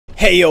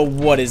Hey yo,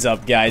 what is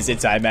up guys,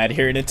 it's iMad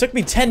here, and it took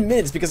me 10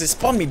 minutes because it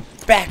spawned me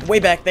way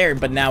back there,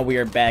 but now we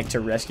are back to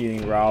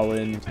rescuing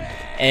Roland,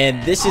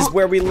 and this is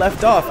where we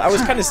left off. I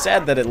was kind of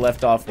sad that it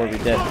left off where we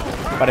did,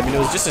 but I mean it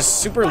was just a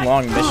super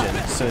long mission,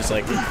 so it's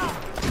like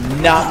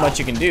not much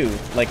you can do.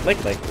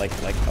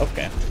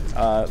 Okay,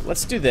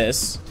 let's do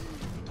this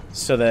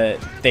so that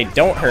they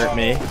don't hurt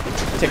me.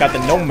 Take out the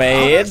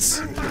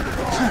nomads.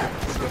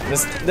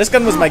 This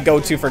gun was my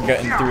go-to for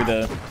getting through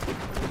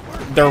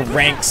the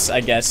ranks,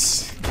 I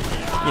guess.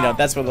 You know,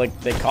 that's what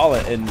like they call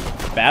it in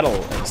battle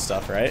and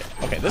stuff, right?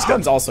 Okay, this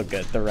gun's also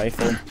good, the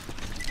rifle.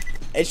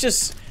 It's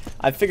just,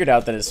 I figured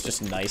out that it's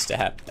just nice to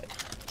have.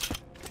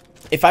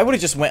 If I would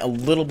have just went a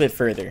little bit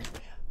further,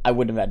 I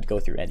wouldn't have had to go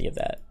through any of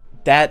that.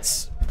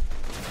 That's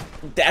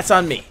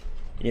on me,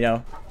 you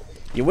know?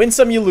 You win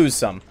some, you lose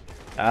some.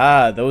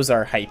 Ah, those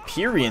are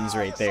HYPERIONs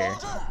right there.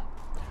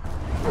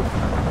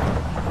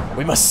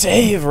 We must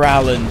save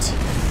Roland.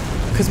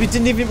 Because we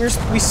didn't even,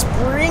 we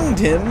springed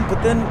him,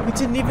 but then we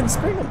didn't even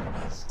spring him.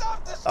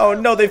 Oh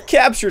no, they've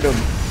captured him.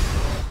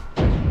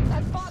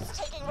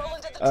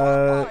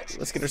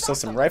 Let's get ourselves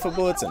some rifle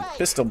bullets and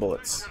pistol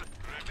bullets.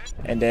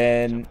 And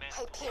then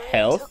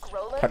health.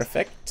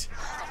 Perfect.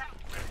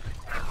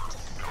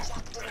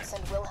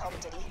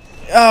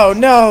 Oh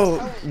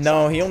no!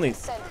 No, he only...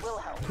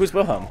 Who's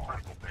Wilhelm?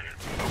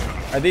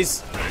 Are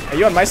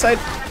you on my side?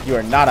 You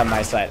are not on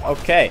my side.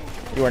 Okay.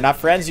 You are not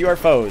friends, you are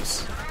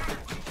foes.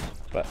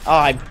 But oh,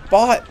 I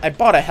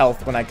bought a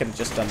health when I could have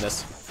just done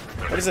this.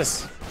 What is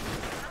this?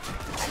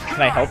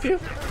 Can I help you?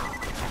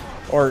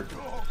 Or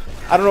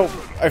I don't know.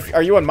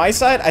 Are you on my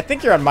side? I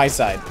think you're on my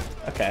side.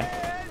 Okay.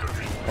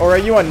 Or are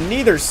you on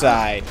neither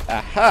side?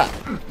 Aha.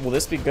 Will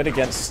this be good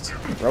against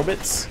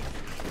robots?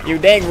 You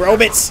dang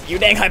robots! You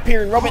dang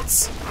Hyperion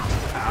robots!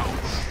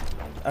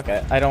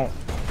 Okay, I don't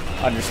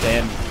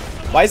understand.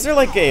 Why is there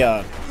like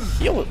a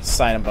heal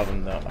sign above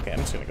him though? Okay, I'm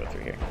just gonna go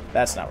through here.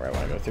 That's not where I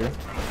want to go through.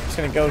 I'm just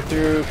gonna go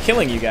through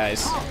killing you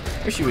guys.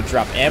 Wish you would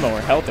drop ammo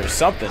or health or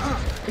something.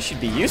 Wish you'd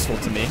be useful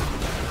to me.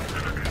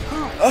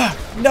 Ugh,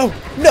 no,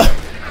 no!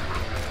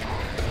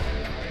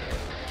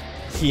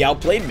 He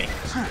outplayed me.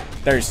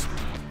 There's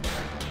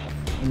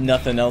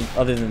nothing else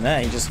other than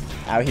that.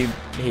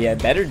 He had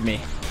bettered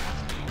me.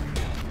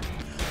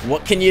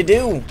 What can you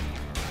do?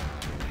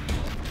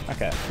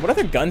 Okay, what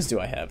other guns do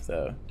I have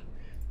though?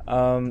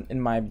 In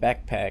my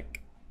backpack,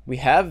 we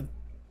have.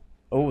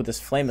 Oh, this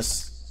flame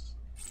is.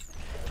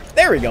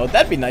 There we go.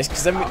 That'd be nice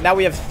because then now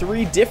we have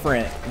 3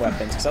 different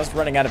weapons. Because I was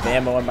running out of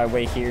ammo on my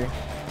way here.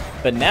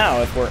 But now,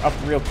 if we're up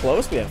real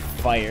close, we have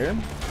fire,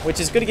 which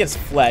is good against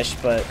flesh,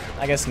 but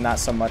I guess not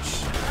so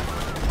much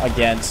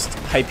against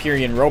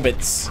Hyperion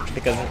robots.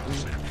 Because,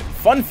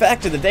 fun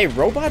fact of the day,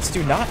 robots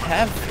do not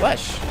have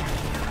flesh.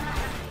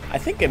 I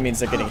think it means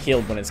they're getting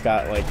healed when it's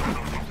got, like,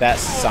 that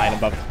sign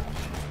above.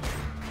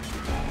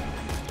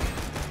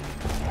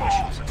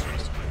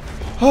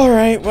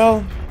 Alright,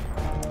 well,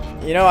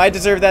 you know, I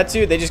deserve that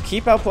too. They just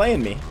keep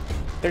outplaying me.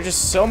 They're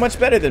just so much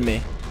better than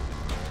me.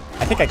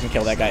 I think I can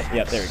kill that guy.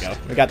 Yep, there we go.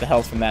 We got the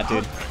health from that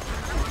dude.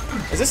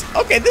 Is this...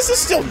 Okay, this is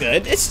still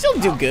good. It's still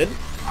do good.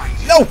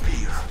 No!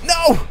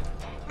 No!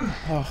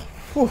 Oh,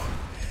 whew.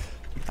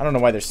 I don't know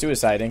why they're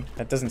suiciding.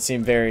 That doesn't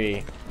seem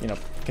very, you know,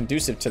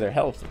 conducive to their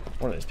health.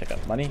 Or they just pick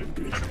up money.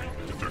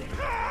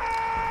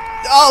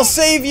 I'll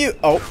save you!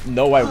 Oh,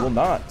 no, I will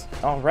not.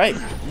 Alright.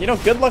 You know,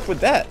 good luck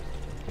with that.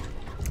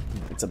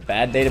 It's a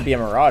bad day to be a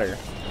marauder.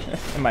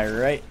 Am I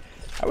right?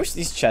 I wish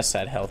these chests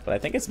had health, but I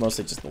think it's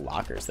mostly just the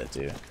lockers that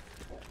do.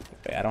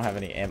 Wait, I don't have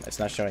any ammo. It's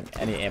not showing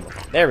any ammo.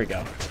 There we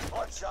go.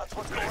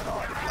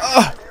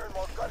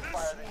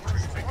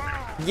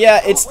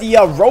 Yeah, it's the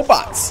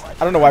robots. I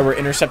don't know why we're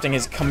intercepting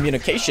his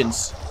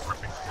communications.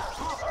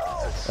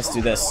 Let's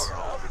do this.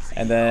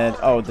 And then,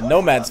 oh, the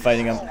nomad's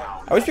fighting him.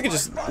 I wish we could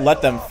just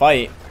let them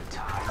fight.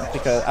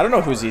 Because, I don't know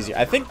who's easier.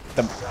 I think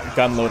the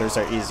gun loaders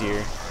are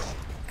easier.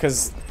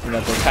 Because, you know,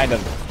 they're kind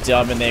of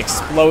dumb and they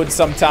explode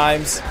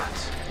sometimes.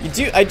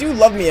 I do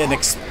love me an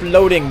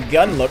exploding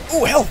gun load.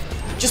 Ooh, health!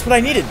 Just what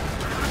I needed.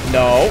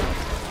 No.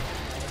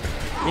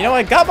 You know,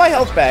 I got my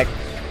health back.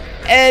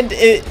 And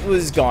it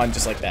was gone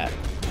just like that.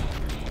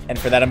 And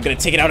for that, I'm going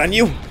to take it out on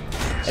you.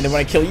 And then when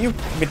I kill you,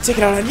 I'm going to take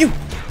it out on you.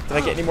 Did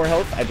I get any more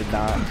health? I did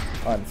not,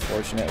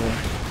 unfortunately.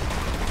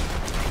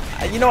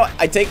 You know what?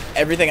 I take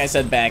everything I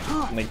said back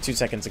like 2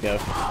 seconds ago.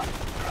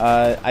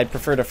 I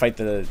prefer to fight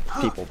the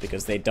people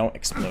because they don't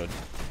explode.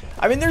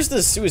 I mean, there's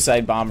the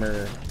suicide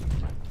bomber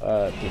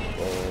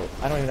people.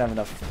 I don't even have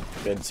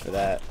enough goods for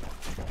that.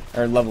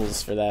 Or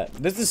levels for that.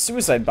 There's the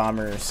suicide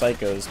bomber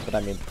psychos, but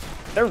I mean,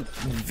 they're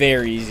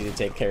very easy to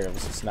take care of.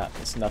 So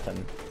it's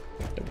nothing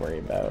to worry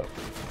about.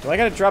 Do I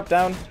gotta drop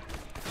down?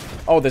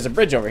 Oh, there's a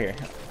bridge over here.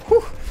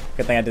 Whew.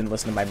 Good thing I didn't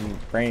listen to my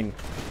brain.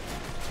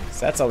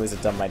 So that's always a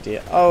dumb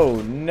idea.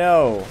 Oh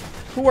no.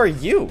 Who are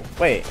you?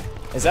 Wait,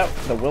 is that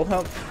the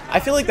Wilhelm? I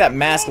feel like that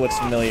mask looks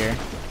familiar.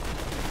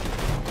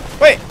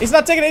 Wait, he's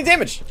not taking any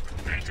damage.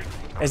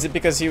 Is it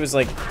because he was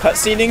like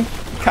cutscening?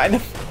 Kind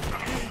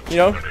of. You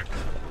know?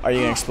 Are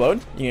you gonna explode?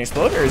 You gonna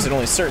explode? Or is it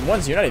only certain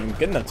ones? You're not even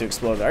good enough to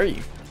explode, are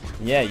you?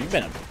 Yeah, you've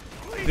been a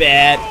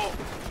bad...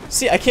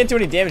 See, I can't do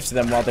any damage to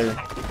them while they're...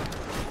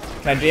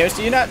 Can I do damage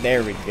to you not?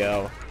 There we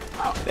go.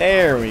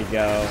 There we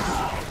go.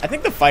 I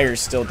think the fire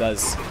still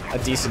does a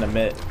decent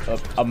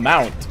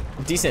amount.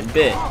 Decent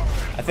bit.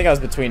 I think I was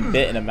between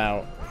bit and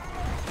amount.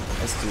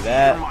 Let's do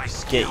that.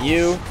 Get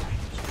you.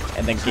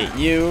 And then get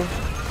you.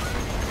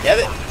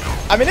 Yeah,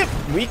 I mean, it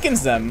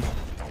weakens them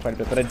quite a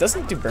bit, but it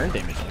doesn't do burn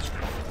damage.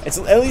 At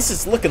least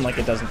it's looking like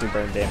it doesn't do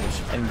burn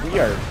damage. And we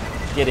are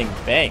getting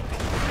banked.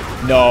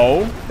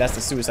 No. That's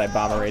the suicide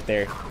bomber right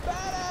there.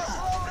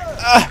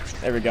 Ah,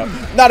 there we go.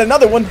 Not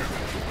another one.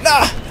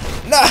 Nah.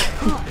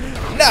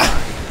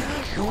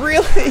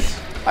 Really?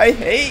 I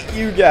hate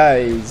you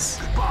guys.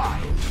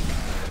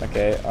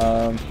 Okay,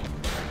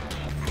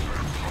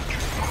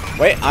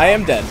 wait, I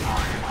am dead.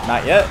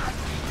 Not yet.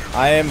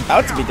 I am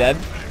about to be dead.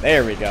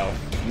 There we go.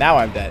 Now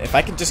I'm dead. If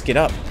I can just get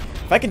up.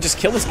 If I can just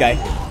kill this guy.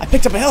 I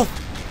picked up a health.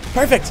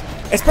 Perfect.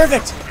 It's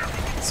perfect.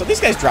 So these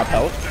guys drop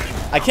health.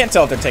 I can't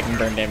tell if they're taking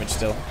burn damage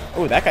still.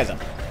 Oh, that guy's a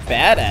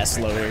badass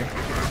loader.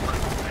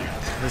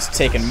 He's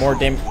taking more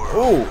damage.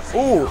 Ooh,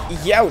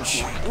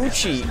 youch.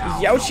 Oochie,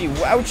 youchie,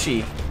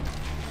 wouchie.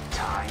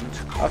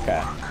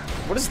 Okay.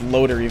 What does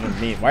loader even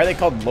mean? Why are they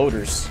called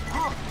loaders?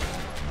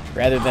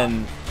 Rather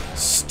than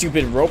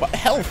stupid robot.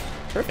 Health!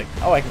 Perfect.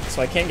 Oh,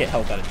 so I can get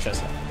health out of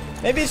chest.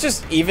 Maybe it's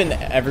just even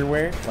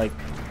everywhere. Like,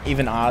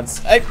 even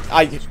odds.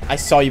 I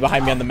saw you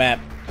behind me on the map.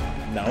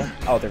 No.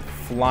 Oh, they're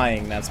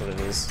flying. That's what it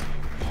is.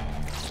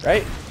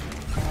 Right?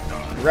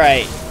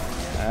 Right.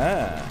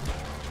 Ah.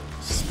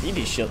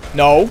 Speedy shield.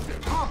 No.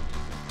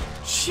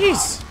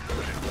 Jeez.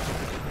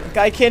 The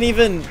guy can't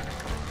even,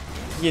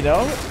 you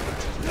know?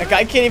 That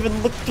guy can't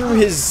even look through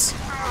his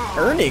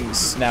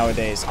earnings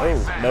nowadays. Oh,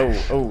 no.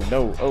 Oh,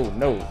 no. Oh,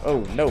 no.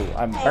 Oh, no.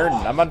 I'm burning.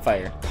 I'm on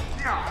fire.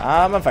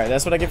 I'm on fire.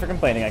 That's what I get for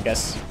complaining, I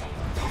guess.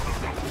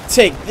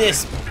 Take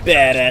this,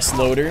 badass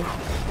loader.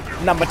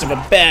 Not much of a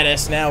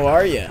badass now,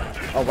 are you?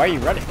 Oh, why are you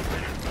running?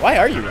 Why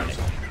are you running?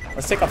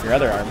 Let's take off your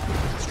other arm.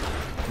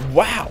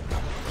 Wow.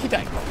 He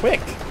died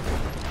quick.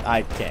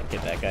 I can't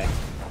get that guy.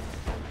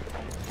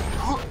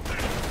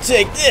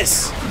 Take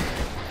this.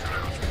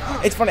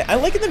 It's funny. I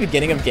like in the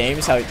beginning of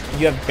games how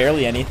you have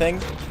barely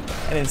anything,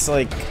 and it's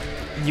like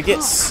you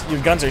get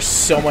your guns are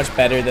so much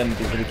better than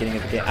the beginning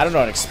of the game. I don't know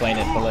how to explain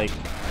it, but like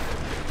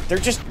they're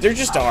just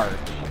are,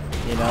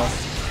 you know.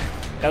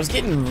 I was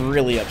getting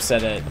really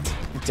upset at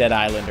Dead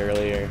Island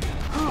earlier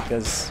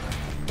because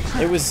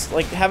it was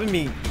like having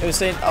me. It was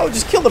saying, "Oh,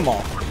 just kill them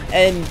all,"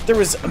 and there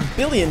was a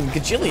billion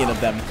gajillion of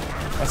them.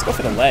 Let's go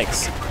for the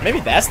legs.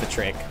 Maybe that's the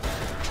trick.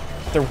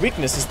 Their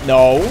weakness is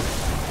no.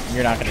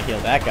 You're not gonna heal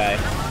that guy.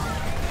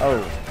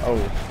 Oh.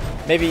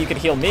 Maybe you could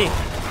heal me.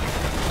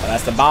 Oh,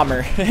 that's the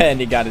bomber, and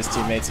he got his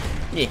teammates.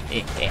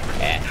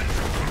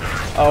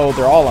 Oh,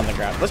 they're all on the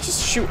ground. Let's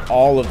just shoot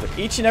all of them,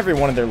 each and every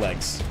one of their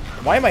legs.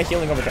 Why am I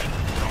healing over there?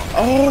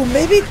 Oh,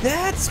 maybe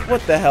that's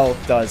what the health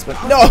does.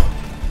 But no,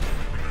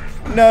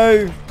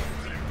 no.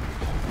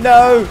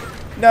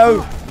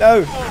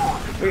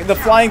 The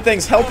flying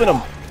thing's helping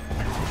him.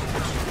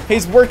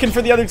 He's working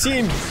for the other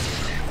team.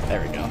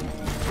 There we go.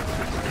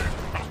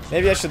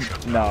 Maybe I should...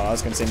 No, I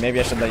was going to say maybe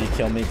I should let you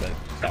kill me, but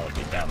that would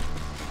be dumb.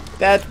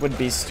 That would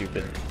be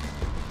stupid.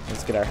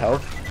 Let's get our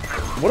health.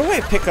 What do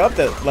I pick up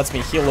that lets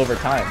me heal over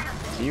time?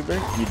 Do you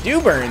burn? You do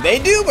burn. They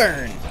do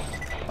burn.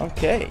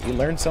 Okay, you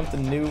learn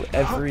something new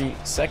every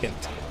second.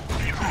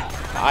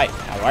 Hi,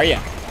 how are you?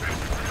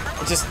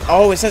 It just...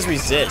 Oh, it says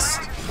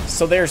resist.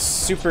 So they're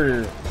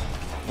super...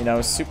 You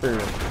know, super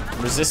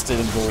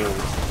resistible.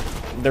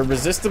 They're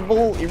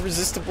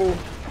irresistible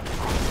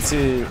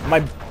to... My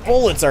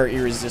bullets are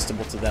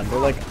irresistible to them. They're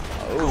like,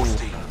 oh,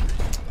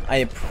 I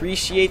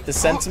appreciate the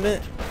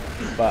sentiment,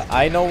 but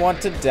I don't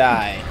want to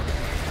die.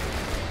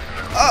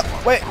 Oh,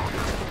 wait.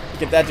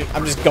 Get that dude.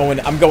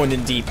 I'm going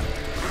in deep.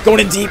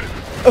 Going in deep.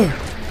 Ugh.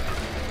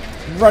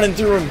 Running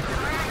through him.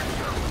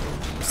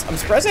 I'm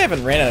surprised I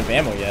haven't ran out of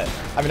ammo yet.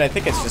 I mean, I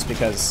think it's just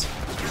because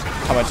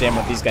how much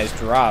ammo these guys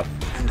drop.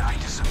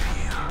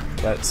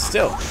 But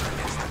still,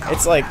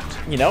 it's like,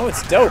 you know,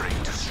 it's dope.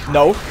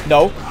 No.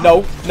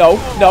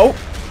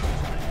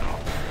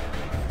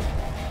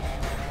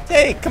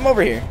 Hey, come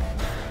over here.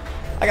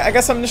 I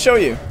got something to show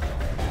you.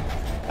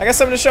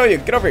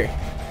 Get over here.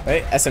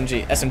 Wait,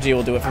 SMG. SMG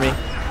will do it for me.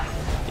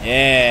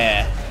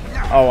 Yeah.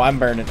 Oh, I'm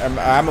burning.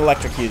 I'm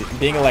electrocuted.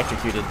 Being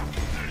electrocuted.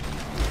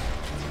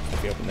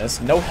 Let me open this.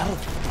 No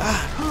health.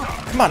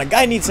 Ah, come on, a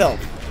guy needs help.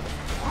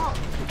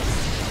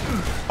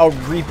 A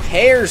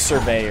repair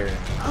surveyor.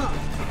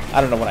 I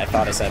don't know what I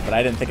thought I said, but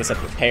I didn't think I said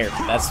repair.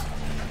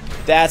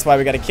 That's why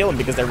we gotta kill them,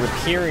 because they're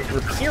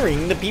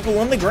repairing the people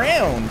on the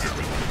ground.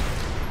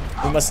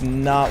 We must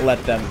not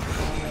let them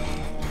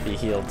be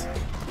healed.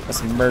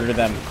 Let's murder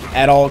them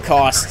at all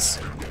costs.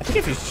 I think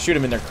if you shoot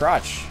them in their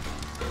crotch,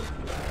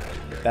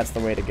 that's the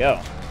way to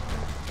go.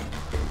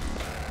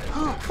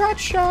 Crotch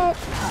shot.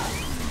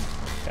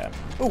 Okay.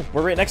 Ooh,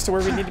 we're right next to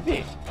where we need to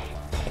be,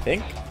 I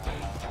think.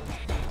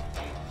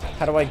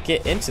 How do I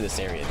get into this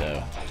area,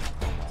 though?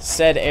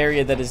 Said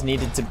area that is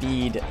needed to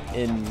be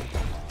in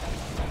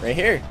right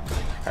here.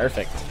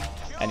 Perfect.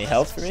 Any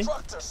health for me?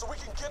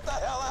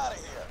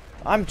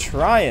 I'm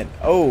trying.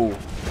 Oh.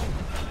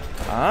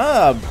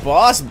 Ah,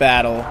 boss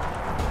battle.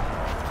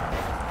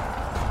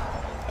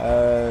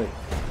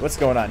 What's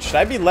going on? Should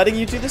I be letting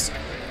you do this?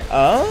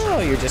 Oh,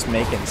 you're just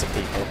making some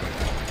people.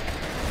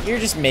 You're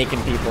just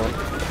making people.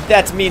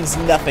 That means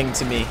nothing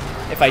to me.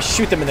 If I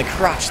shoot them in the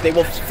crotch, they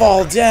will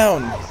fall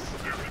down.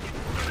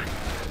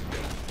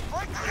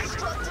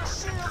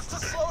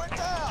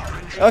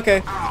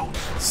 Okay.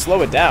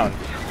 Slow it down.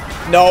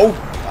 No.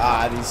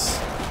 Ah, these.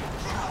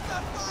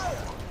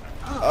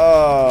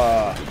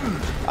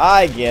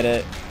 I get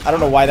it. I don't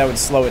know why that would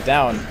slow it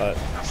down, but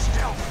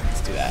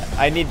let's do that.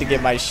 I need to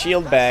get my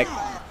shield back.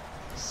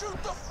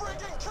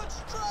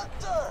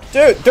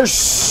 Dude, there's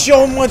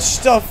so much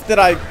stuff that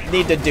I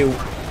need to do.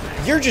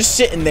 You're just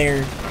sitting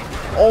there,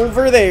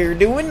 over there,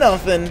 doing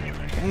nothing.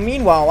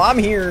 Meanwhile, I'm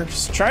here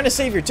trying to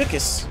save your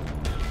tuchus.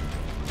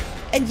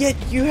 And yet,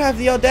 you have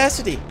the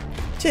audacity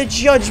to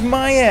judge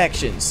my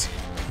actions.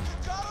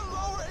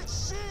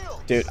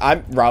 Dude,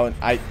 I'm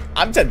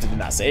tempted to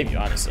not save you,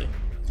 honestly.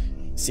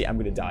 See, I'm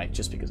gonna die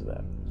just because of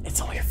that. It's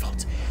all your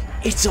fault.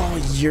 It's all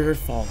your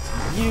fault.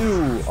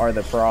 You are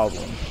the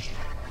problem.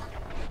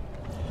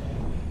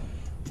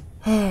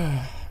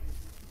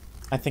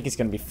 I think he's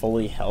gonna be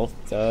fully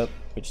healthed up,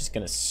 which is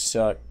gonna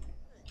suck.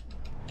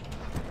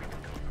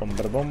 Boom,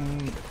 bada,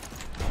 boom.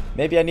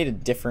 Maybe I need a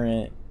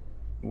different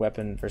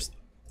weapon first.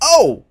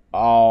 Oh!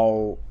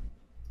 Oh.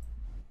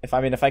 If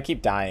I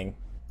keep dying.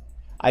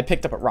 I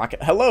picked up a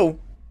rocket. Hello!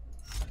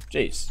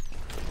 Jeez.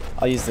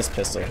 I'll use this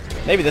pistol.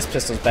 Maybe this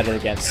pistol's better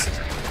against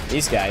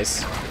these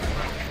guys.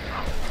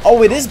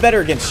 Oh, it is better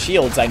against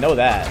shields, I know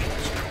that.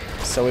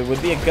 So it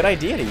would be a good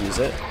idea to use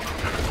it.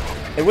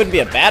 It wouldn't be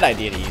a bad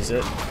idea to use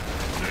it.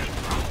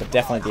 But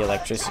definitely the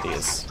electricity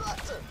is.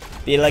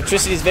 The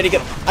electricity is very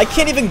good. I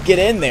can't even get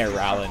in there,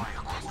 Rowland.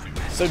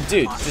 So,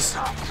 dude, just...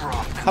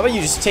 How about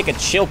you just take a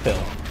chill pill?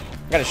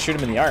 I gotta shoot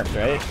him in the arms,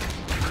 right?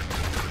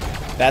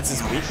 That's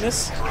his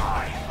weakness?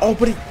 Oh,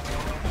 but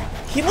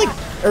he like...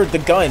 Or the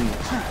gun.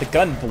 The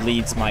gun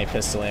bleeds my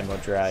pistol ammo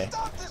dry.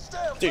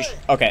 Dude,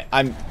 okay,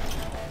 I'm...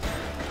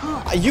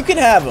 You can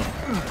have him,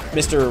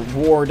 Mr.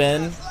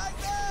 Warden.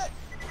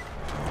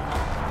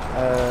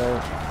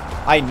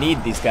 I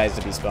need these guys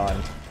to be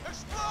spawned.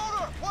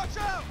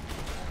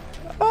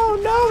 Oh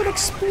no, an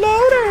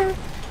exploder!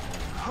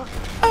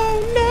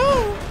 Oh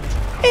no,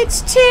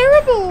 it's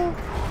terrible.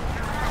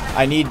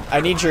 I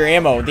need your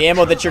ammo, the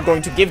ammo that you're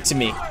going to give to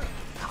me,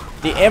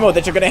 the ammo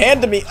that you're going to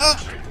hand to me.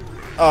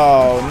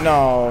 Oh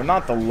no,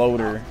 not the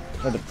loader,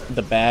 or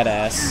the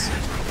badass.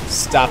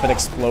 Stop it,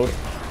 explode.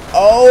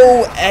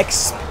 Oh,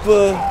 exploder.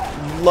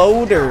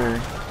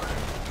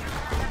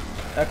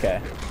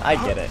 Okay, I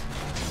get it.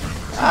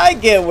 I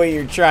get what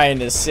you're trying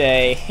to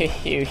say.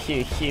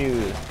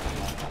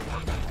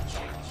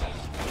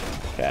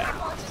 Okay.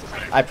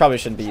 I probably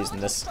shouldn't be using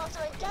this.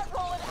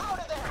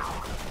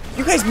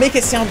 You guys make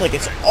it sound like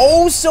it's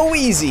oh so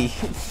easy.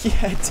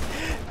 Yet,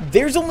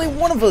 there's only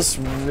one of us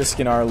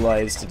risking our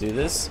lives to do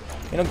this.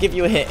 I don't give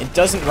you a hint. It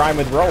doesn't rhyme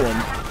with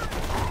Roland.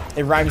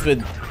 It rhymes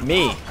with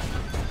me.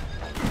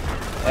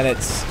 And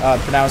it's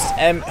pronounced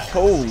M.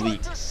 Holy.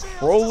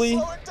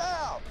 Holy.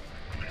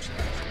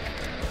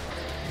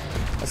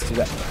 Let's do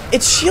that.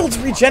 Its shields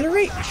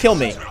regenerate? Kill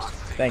me.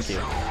 Thank you.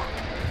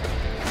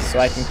 So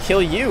I can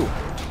kill you.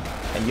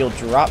 And you'll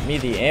drop me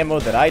the ammo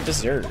that I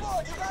deserve.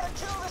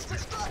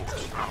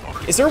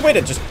 Is there a way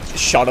to just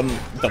shut him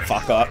the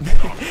fuck up?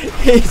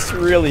 It's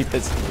really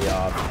pissing me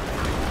off.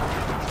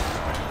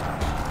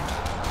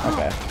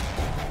 Okay.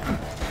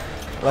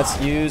 Let's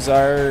use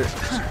our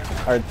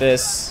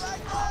this.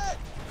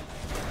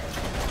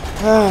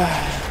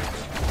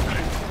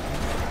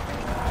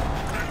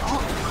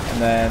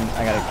 And then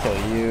I gotta kill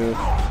you.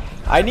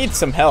 I need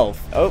some health.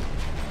 Oh,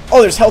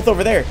 there's health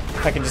over there.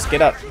 If I can just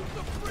get up.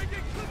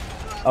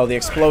 Oh, the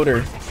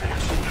exploder.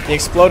 The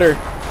exploder.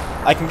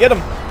 I can get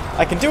him.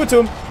 I can do it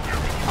to him.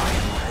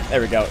 There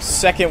we go.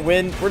 Second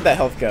win. Where'd that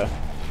health go?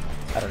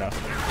 I don't know.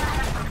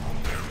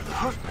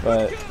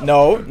 But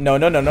no.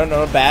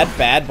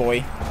 Bad boy.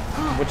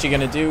 What you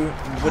gonna do?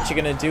 What you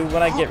gonna do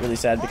when I get really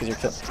sad because you're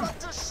killed?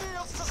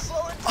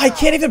 I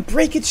can't even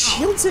break its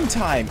shields in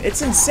time.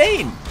 It's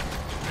insane.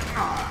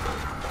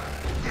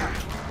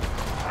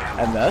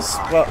 And this?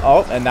 Well,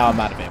 oh, and now I'm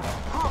out of ammo.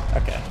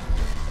 Okay.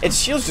 Its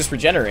shields just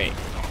regenerate.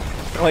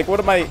 Like, what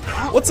am I...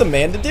 What's a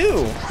man to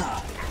do?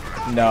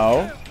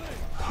 No.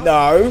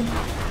 No.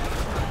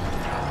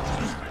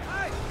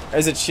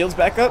 Is its shields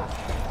back up?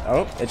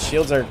 Oh, its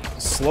shields are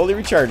slowly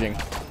recharging.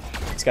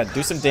 It's got to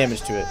do some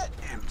damage to it.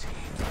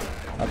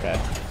 Okay.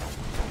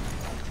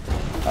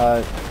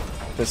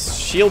 The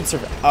shields are...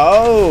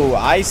 Oh,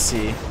 I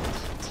see.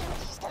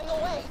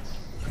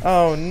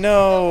 Oh,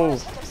 no.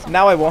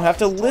 Now I won't have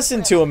to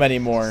listen to him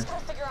anymore.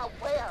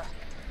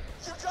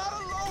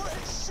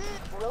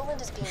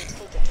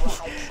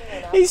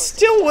 He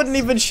still wouldn't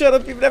even shut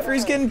up even after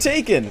he's getting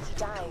taken.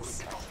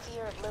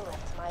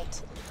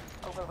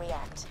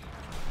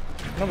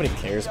 Nobody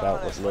cares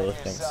about what Lilith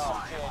thinks.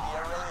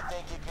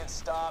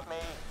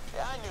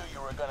 I knew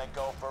you were gonna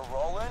go for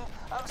Roland.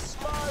 I'm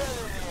smarter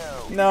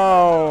than you.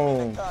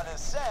 No.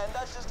 Condescend,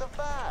 that's just a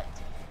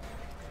fact.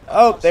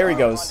 Oh, there he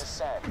goes.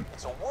 Condescend.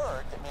 It's a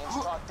word that means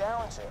talk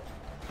down to.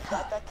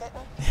 Got that,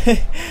 kitten?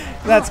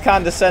 That's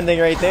condescending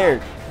right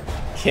there.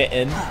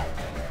 Kitten.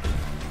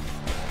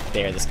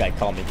 There, this guy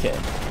called me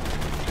kitten.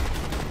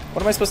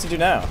 What am I supposed to do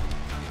now?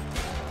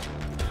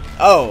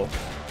 Oh,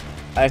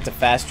 I have to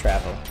fast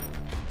travel.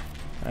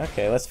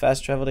 Okay, let's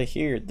fast travel to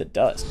here. The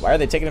dust. Why are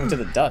they taking him to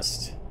the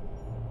dust?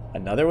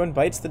 Another one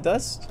bites the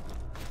dust?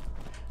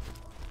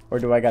 Or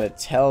do I gotta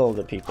tell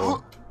the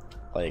people,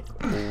 like,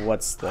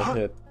 what's the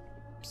hip?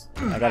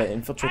 I gotta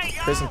infiltrate the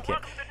prison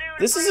camp.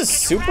 This is a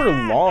super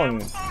long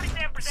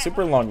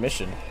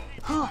mission.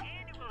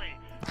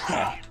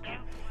 Yeah.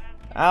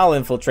 I'll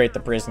infiltrate the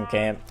prison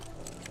camp.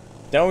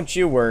 Don't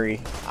you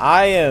worry.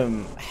 I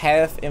am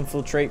half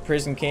infiltrate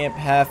prison camp,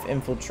 half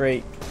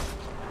infiltrate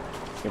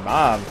your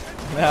mom.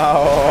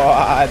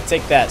 No,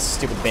 take that,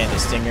 stupid bandit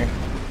stinger.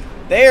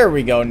 There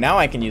we go. Now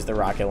I can use the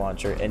rocket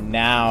launcher, and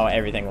now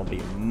everything will be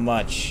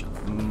much,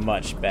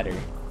 much better.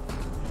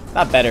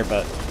 Not better,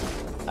 but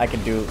I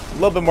can do a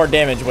little bit more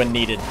damage when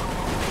needed.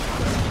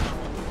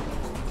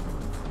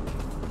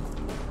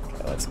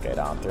 Okay, let's get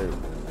on through.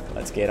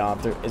 Let's get on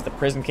through. Is the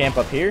prison camp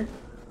up here?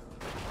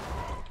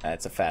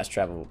 That's a fast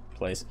travel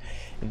place.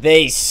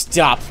 They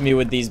stopped me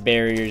with these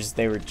barriers.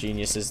 They were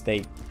geniuses.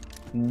 They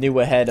knew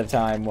ahead of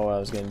time what I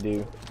was going to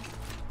do.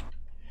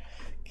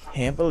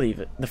 Can't believe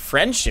it. The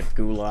friendship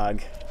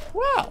gulag.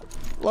 Wow.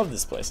 Love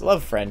this place. I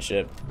love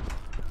friendship.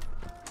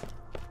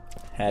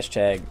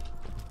 Hashtag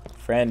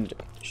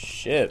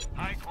friendship.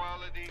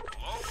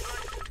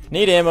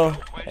 Need ammo,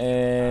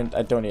 and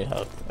I don't need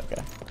health.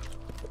 Okay.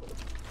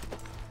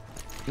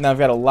 Now I've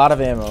got a lot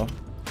of ammo,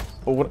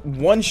 but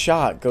one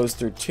shot goes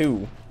through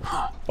 2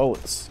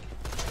 bullets.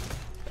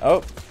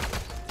 Oh.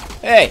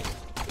 Hey!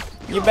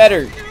 You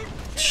better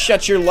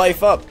shut your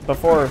life up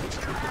before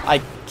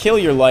I kill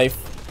your life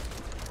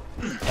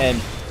and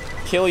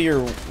kill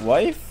your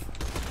wife?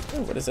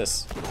 Ooh, what is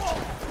this?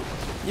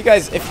 You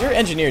guys, if you're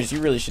engineers,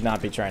 you really should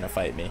not be trying to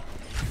fight me.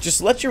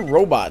 Just let your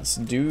robots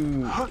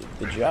do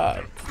the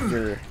job.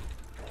 Your,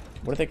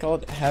 what do they call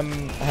it?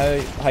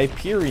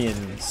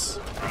 HYPERIONs.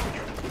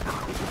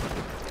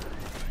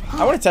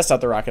 I want to test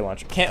out the rocket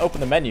launcher. Can't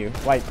open the menu.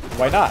 Why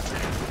not?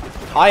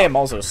 I am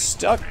also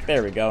stuck.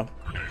 There we go.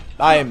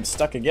 I am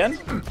stuck again.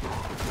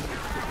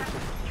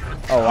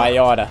 Oh, I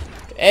oughta.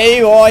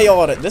 Hey, I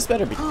oughta. This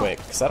better be quick,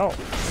 because I don't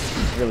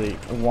really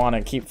want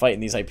to keep fighting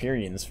these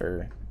Hyperions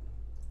for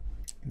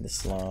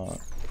this long.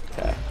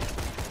 Okay.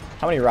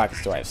 How many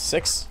rockets do I have?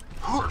 6?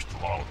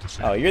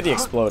 Oh, you're the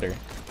exploder.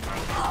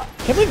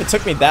 Can't believe it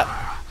took me that.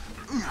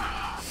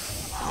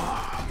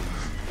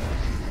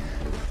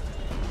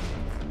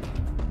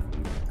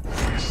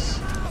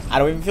 I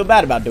don't even feel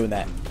bad about doing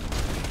that.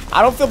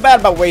 I don't feel bad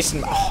about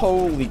wasting.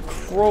 Holy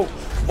crow.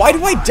 Why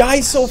do I die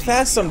so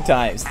fast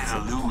sometimes?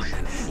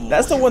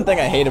 That's the one thing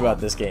I hate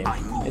about this game.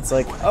 It's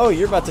like, oh,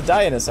 you're about to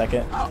die in a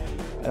second.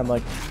 And I'm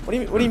like, what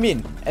do you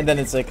mean? And then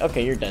it's like,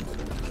 okay, you're dead.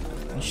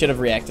 You should have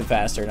reacted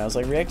faster. And I was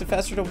like, reacted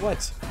faster to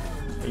what?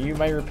 Are you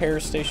my repair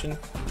station?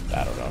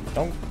 I don't know.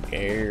 Don't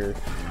care.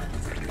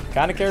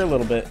 Kinda care a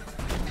little bit.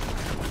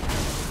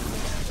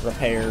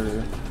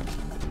 Repair.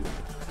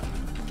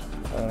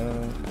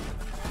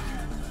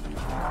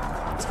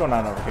 What's going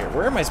on over here?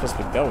 Where am I supposed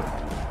to be going?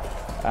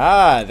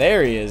 Ah,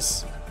 there he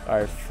is.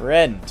 Our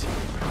friend.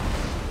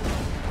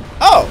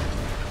 Oh!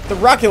 The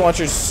rocket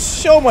launcher is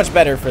so much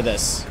better for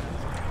this.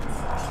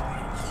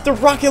 The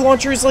rocket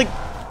launcher is like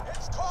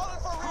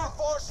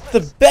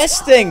the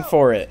best thing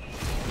for it.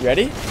 You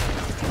ready?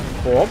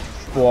 Boom,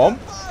 boom.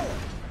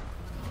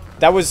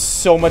 That was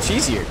so much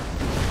easier.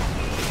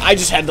 I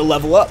just had to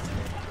level up.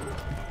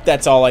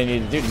 That's all I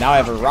needed to do. Now I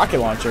have a rocket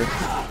launcher,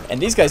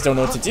 and these guys don't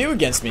know what to do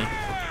against me.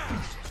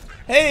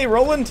 Hey,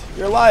 Roland,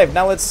 you're alive.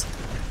 Now let's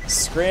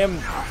scram.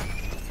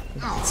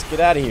 Let's get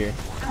out of here.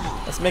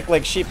 Let's make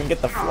like sheep and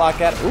get the flock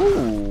out.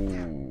 Ooh,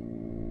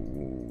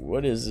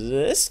 what is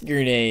this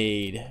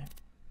grenade?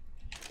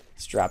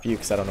 Let's drop you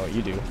because I don't know what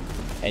you do.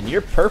 And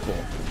you're purple.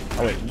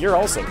 Oh wait, you're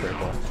also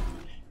purple.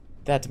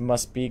 That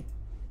must be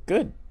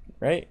good,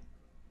 right?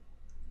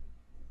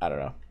 I don't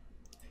know.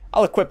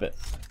 I'll equip it.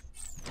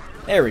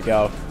 There we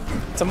go.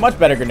 It's a much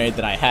better grenade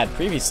than I had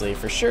previously,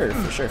 for sure,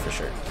 for sure, for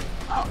sure.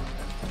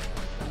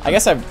 I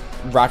guess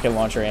rocket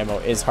launcher ammo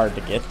is hard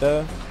to get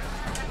though.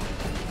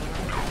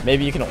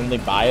 Maybe you can only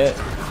buy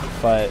it,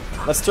 but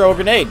let's throw a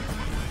grenade.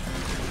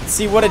 Let's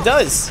see what it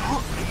does.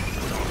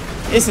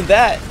 Isn't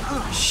that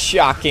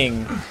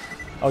shocking?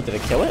 Oh, did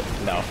it kill it?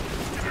 No.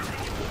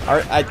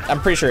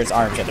 I'm pretty sure it's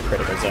arms at the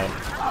critical zone.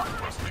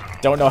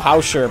 Don't know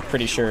how sure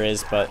pretty sure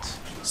is, but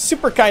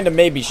super kind of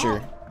maybe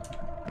sure.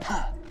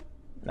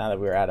 Now that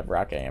we're out of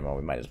rocket ammo,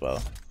 we might as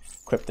well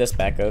equip this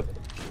back up.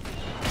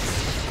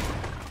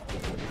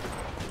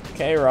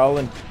 Okay,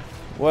 Roland.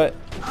 What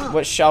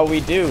shall we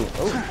do?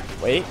 Oh,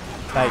 wait.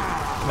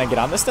 Can I get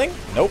on this thing?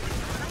 Nope.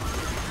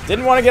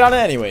 Didn't want to get on it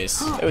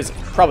anyways. It was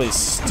probably a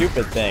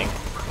stupid thing.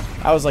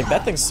 I was like,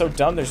 that thing's so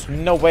dumb, there's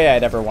no way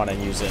I'd ever want to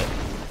use it.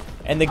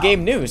 And the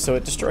game knew, so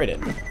it destroyed it.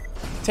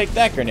 Take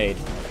that grenade.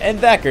 And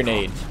that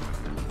grenade.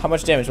 How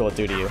much damage will it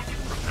do to you?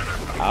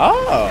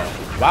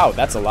 Oh, wow,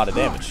 that's a lot of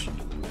damage.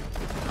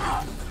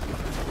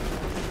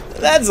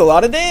 That's a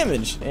lot of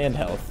damage. And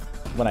health,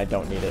 when I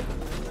don't need it.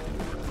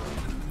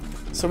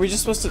 So we're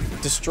just supposed to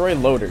destroy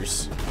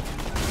loaders.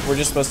 We're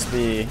just supposed to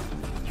be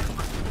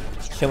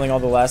killing all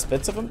the last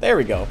bits of them. There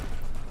we go.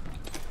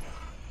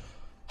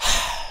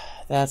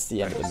 That's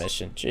the end of the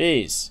mission.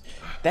 Jeez.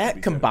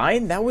 That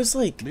combined, that was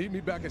like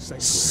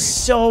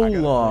so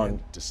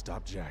long. To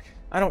stop Jack.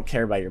 I don't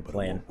care about your But it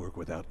plan. won't work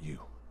without you.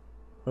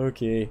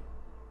 Okay.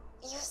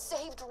 You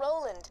saved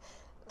Roland.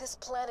 This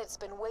planet's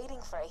been waiting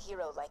for a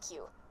hero like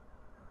you.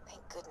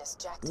 Thank goodness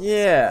Jack didn't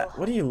Yeah, say no.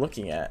 what are you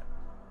looking at?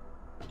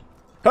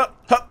 Hup,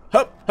 hup,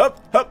 hup, hup,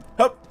 hup,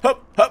 hup,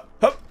 hup, hup,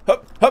 hup,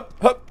 hup, hup,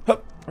 hup,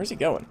 hup. Where's he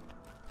going?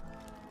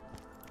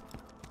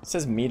 It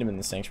says meet him in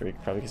the sanctuary,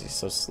 probably because he's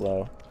so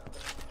slow.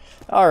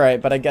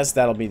 Alright, but I guess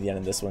that'll be the end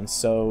of this one.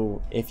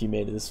 So, if you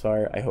made it this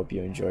far, I hope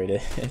you enjoyed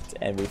it.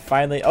 And we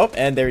finally... Oh,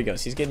 and there he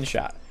goes. He's getting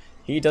shot.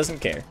 He doesn't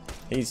care.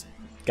 He's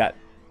got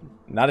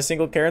not a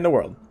single care in the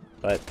world.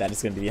 But that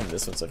is going to be the end of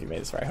this one. So if you made it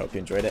this far, I hope you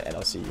enjoyed it. And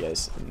I'll see you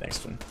guys in the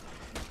next one.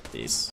 Peace.